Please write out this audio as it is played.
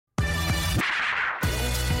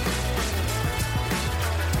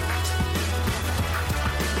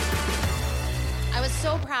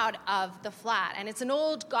proud of the flat, and it's an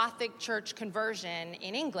old Gothic church conversion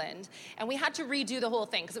in England, and we had to redo the whole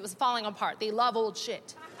thing because it was falling apart. They love old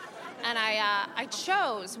shit. And I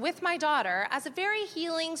chose, with my daughter, as a very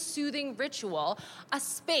healing, soothing ritual, a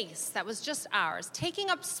space that was just ours. Taking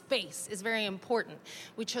up space is very important.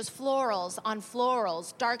 We chose florals on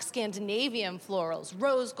florals, dark Scandinavian florals,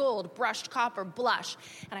 rose gold, brushed copper, blush.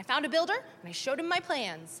 And I found a builder, and I showed him my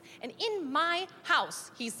plans. And in my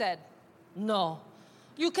house, he said, "No,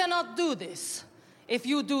 you cannot do this. If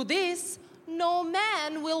you do this, no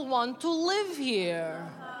man will want to live here."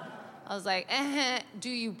 I was like, do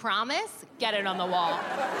you promise? Get it on the wall.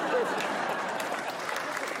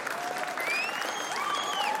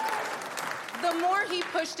 The more he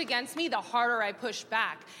pushed against me, the harder I pushed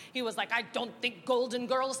back. He was like, "I don't think Golden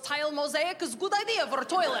Girls tile mosaic is a good idea for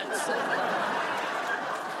toilets."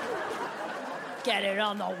 Get it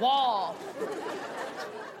on the wall.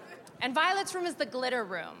 And Violet's room is the glitter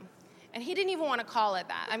room. And he didn't even want to call it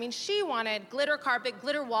that. I mean, she wanted glitter carpet,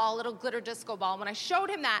 glitter wall, little glitter disco ball. When I showed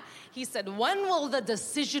him that, he said, "When will the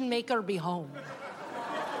decision maker be home?"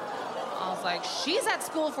 I was like, she's at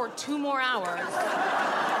school for 2 more hours.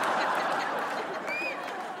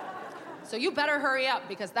 So you better hurry up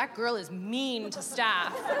because that girl is mean to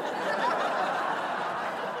staff.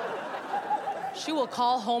 She will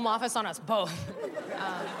call home office on us both.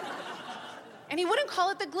 And he wouldn't call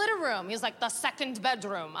it the glitter room. He was like, "The second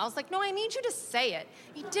bedroom." I was like, "No, I need you to say it."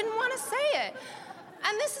 He didn't want to say it.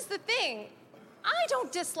 And this is the thing. I don't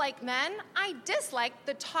dislike men. I dislike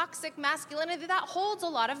the toxic masculinity that holds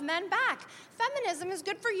a lot of men back. Feminism is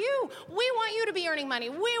good for you. We want you to be earning money.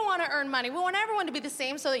 We want to earn money. We want everyone to be the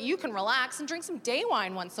same so that you can relax and drink some day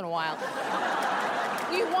wine once in a while.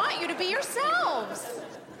 We want you to be yourselves.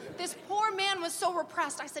 This poor man was so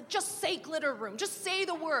repressed. I said, "Just say glitter room. Just say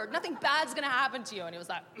the word. Nothing bad's gonna happen to you." And he was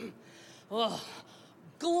like, "Ugh,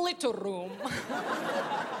 glitter room."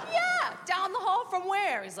 "Yeah, down the hall from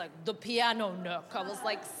where?" He's like, "The piano nook." I was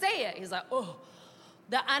like, "Say it." He's like, "Oh,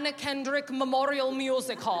 the Anna Kendrick Memorial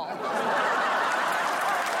Music Hall."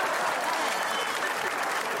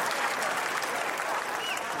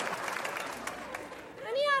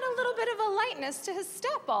 To his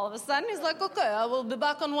step all of a sudden. He's like, "Okay, I will be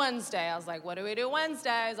back on Wednesday." I was like, "What do we do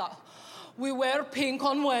Wednesday?" He's like, "We wear pink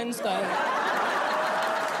on Wednesday."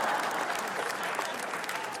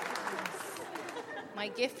 My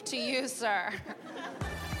gift to you, sir.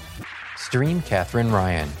 Stream Katherine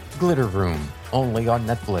Ryan, Glitter Room, only on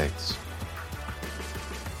Netflix.